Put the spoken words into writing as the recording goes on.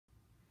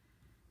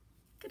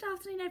Good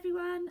afternoon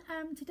everyone.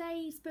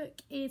 Today's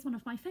book is one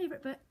of my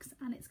favourite books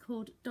and it's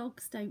called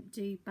Dogs Don't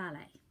Do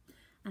Ballet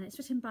and it's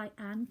written by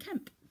Anne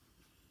Kemp.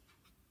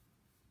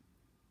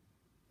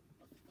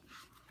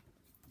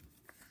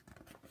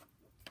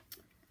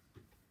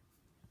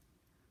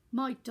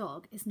 My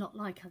dog is not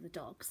like other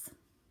dogs.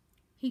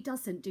 He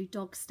doesn't do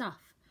dog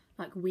stuff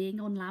like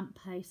weeing on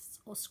lampposts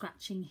or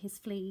scratching his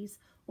fleas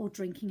or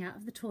drinking out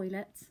of the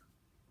toilet.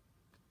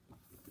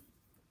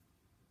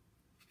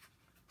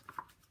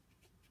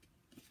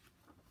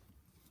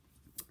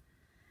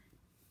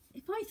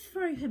 If I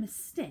throw him a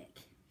stick,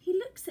 he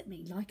looks at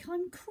me like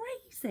I'm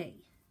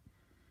crazy.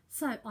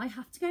 So I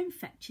have to go and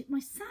fetch it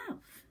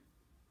myself.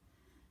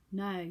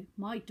 No,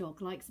 my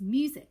dog likes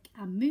music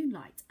and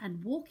moonlight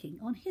and walking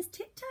on his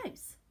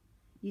tiptoes.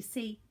 You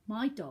see,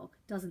 my dog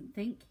doesn't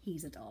think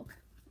he's a dog.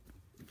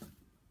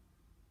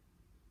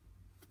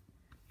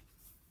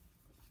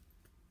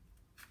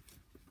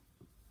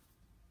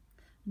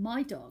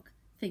 My dog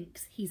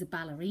thinks he's a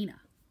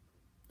ballerina.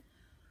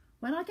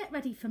 When I get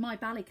ready for my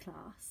ballet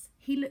class,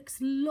 he looks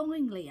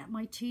longingly at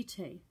my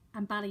tutu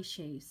and ballet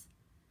shoes,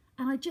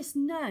 and I just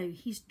know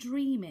he's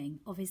dreaming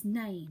of his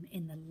name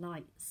in the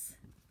lights.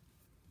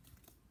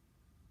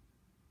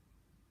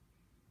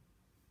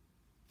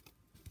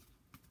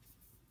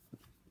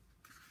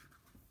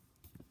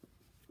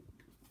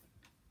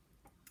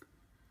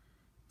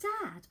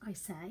 Dad, I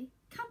say,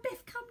 can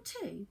Biff come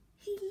too?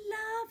 He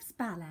loves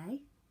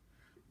ballet.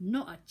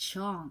 Not a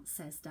chance,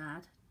 says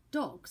Dad.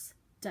 Dogs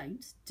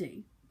don't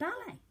do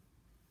ballet.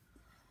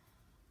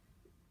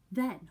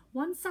 Then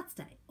one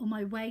Saturday on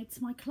my way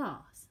to my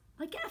class,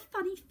 I get a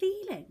funny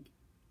feeling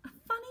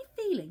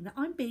that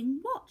I'm being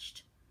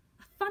watched,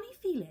 a funny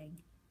feeling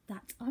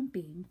that I'm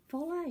being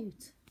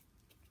followed.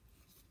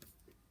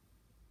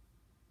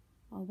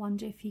 I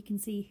wonder if you can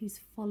see who's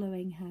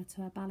following her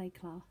to her ballet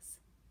class.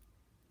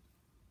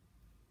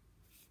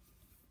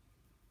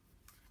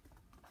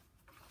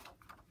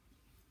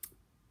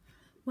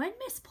 When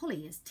Miss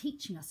Polly is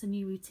teaching us a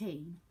new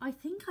routine, I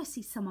think I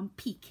see someone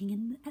peeking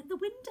in at the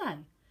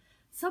window.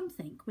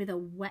 Something with a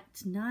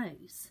wet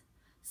nose,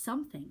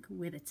 something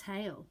with a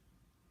tail.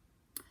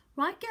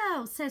 Right,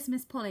 girls, says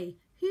Miss Polly,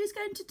 who's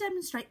going to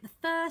demonstrate the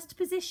first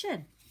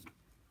position?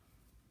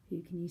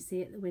 Who can you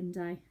see at the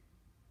window?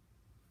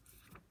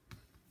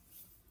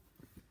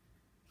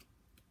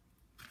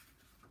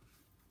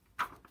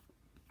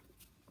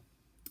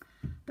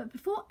 But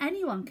before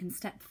anyone can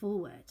step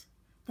forward,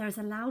 there is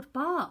a loud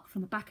bark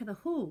from the back of the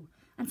hall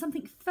and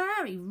something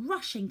furry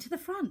rushing to the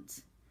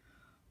front.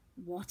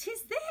 What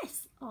is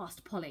this?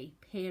 Asked Polly,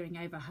 peering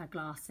over her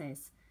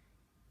glasses.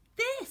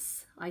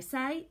 This, I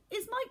say,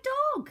 is my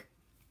dog.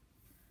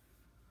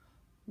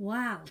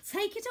 Well,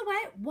 take it away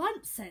at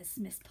once, says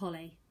Miss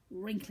Polly,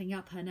 wrinkling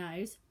up her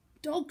nose.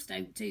 Dogs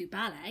don't do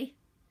ballet.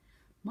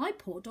 My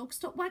poor dog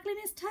stopped waggling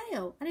his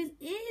tail and his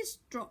ears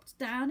dropped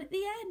down at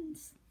the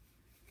ends.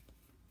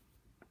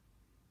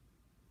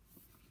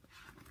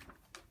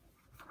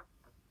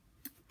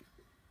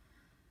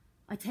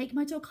 I take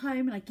my dog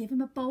home and I give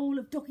him a bowl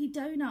of doggy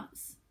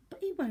donuts, but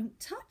he won't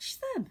touch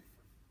them.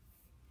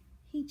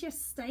 He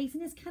just stays in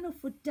his kennel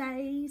for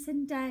days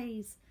and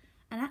days,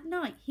 and at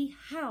night he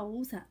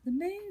howls at the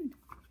moon.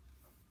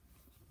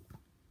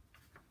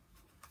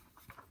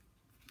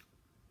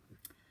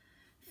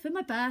 For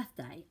my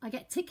birthday, I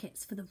get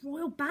tickets for the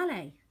Royal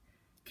Ballet.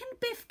 Can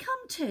Biff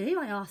come too?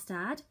 I asked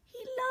Dad. He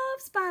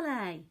loves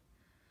ballet.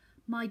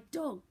 My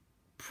dog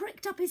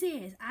pricked up his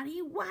ears and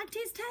he wagged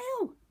his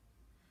tail.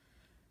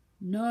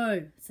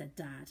 No, said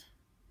Dad.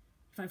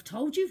 If I've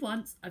told you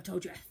once, I've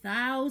told you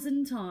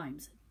 1,000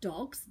 times.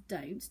 Dogs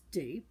don't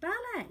do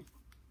ballet.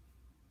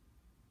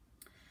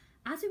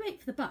 As we wait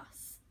for the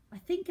bus, I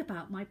think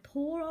about my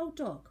poor old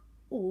dog,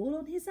 all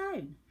on his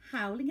own,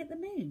 howling at the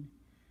moon.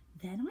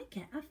 Then I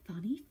get a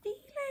funny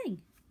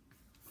feeling.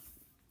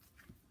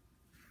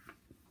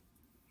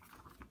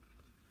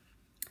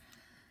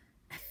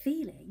 A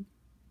feeling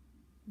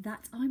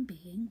that I'm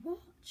being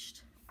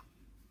watched.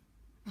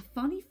 A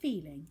funny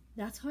feeling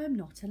that I am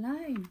not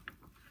alone.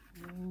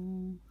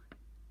 Oh.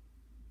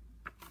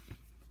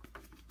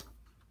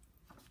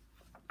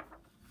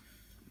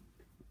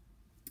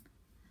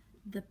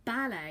 The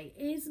ballet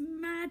is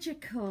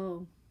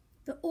magical.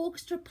 The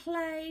orchestra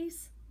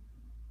plays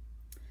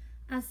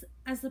as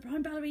the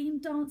prime ballerine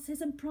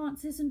dances and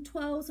prances and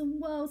twirls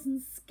and whirls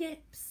and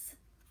skips.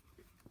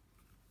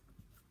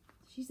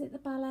 She's at the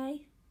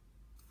ballet.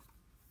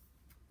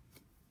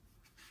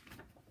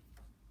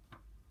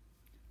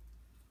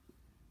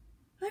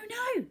 Oh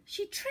no,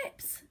 she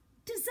trips.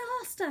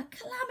 Disaster,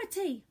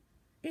 calamity.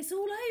 It's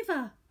all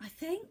over, I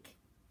think.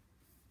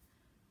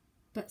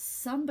 But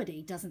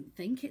somebody doesn't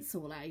think it's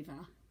all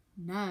over.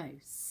 No,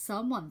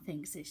 someone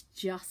thinks it's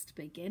just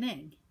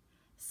beginning.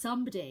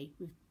 Somebody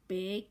with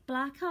big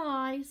black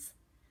eyes.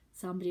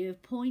 Somebody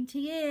with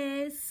pointy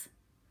ears.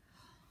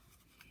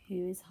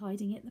 Who is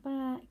hiding at the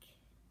back?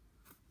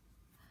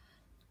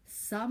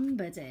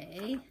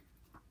 Somebody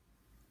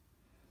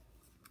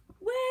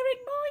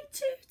wearing my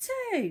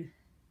tutu.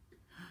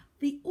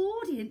 The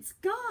audience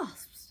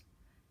gasps.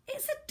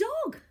 It's a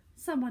dog,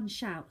 someone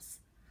shouts.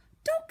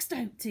 Dogs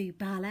don't do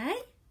ballet.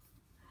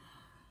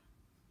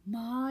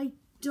 My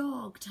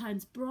dog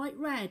turns bright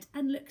red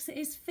and looks at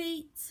his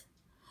feet.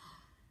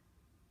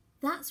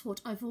 That's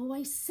what I've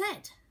always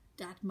said,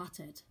 Dad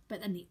muttered,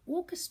 but then the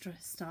orchestra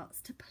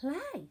starts to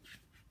play.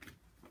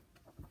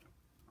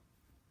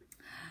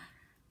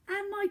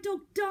 And my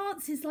dog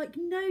dances like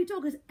no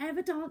dog has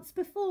ever danced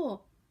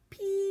before.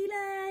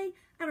 Pile,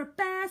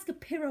 arabesque,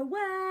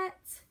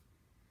 pirouette.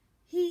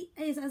 He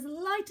is as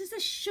light as a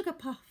sugar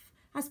puff,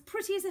 as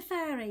pretty as a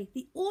fairy.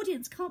 The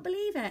audience can't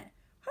believe it.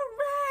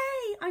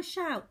 Hooray, I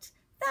shout.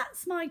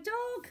 That's my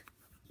dog.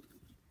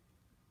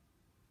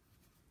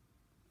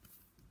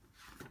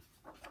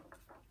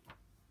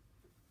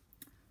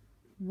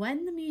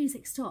 When the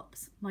music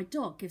stops, my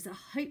dog gives a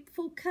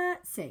hopeful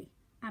curtsy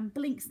and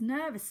blinks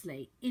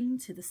nervously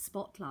into the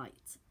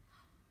spotlight.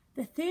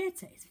 The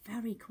theatre is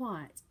very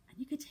quiet and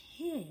you could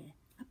hear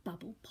a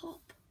bubble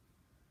pop.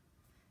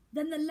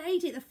 Then the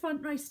lady at the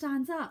front row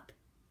stands up.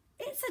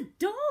 It's a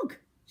dog,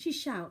 she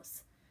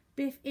shouts.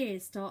 Biff's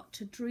ears start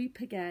to droop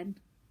again.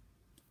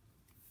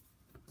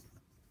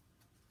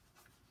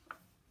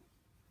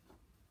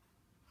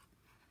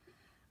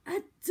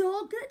 A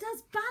dog that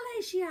does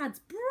ballet, she adds.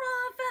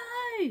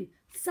 Bravo!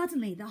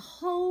 Suddenly the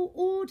whole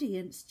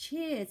audience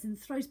cheers and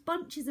throws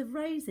bunches of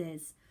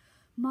roses.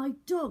 My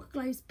dog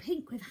glows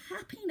pink with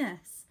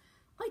happiness.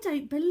 I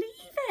don't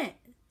believe it,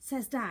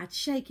 says Dad,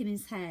 shaking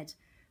his head.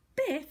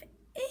 Biff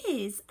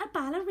is a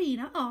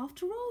ballerina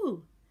after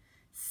all.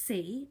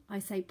 See, I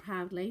say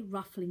proudly,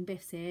 ruffling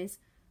Biff's ears.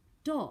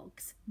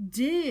 Dogs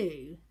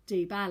do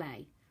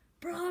ballet.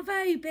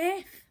 Bravo,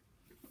 Biff!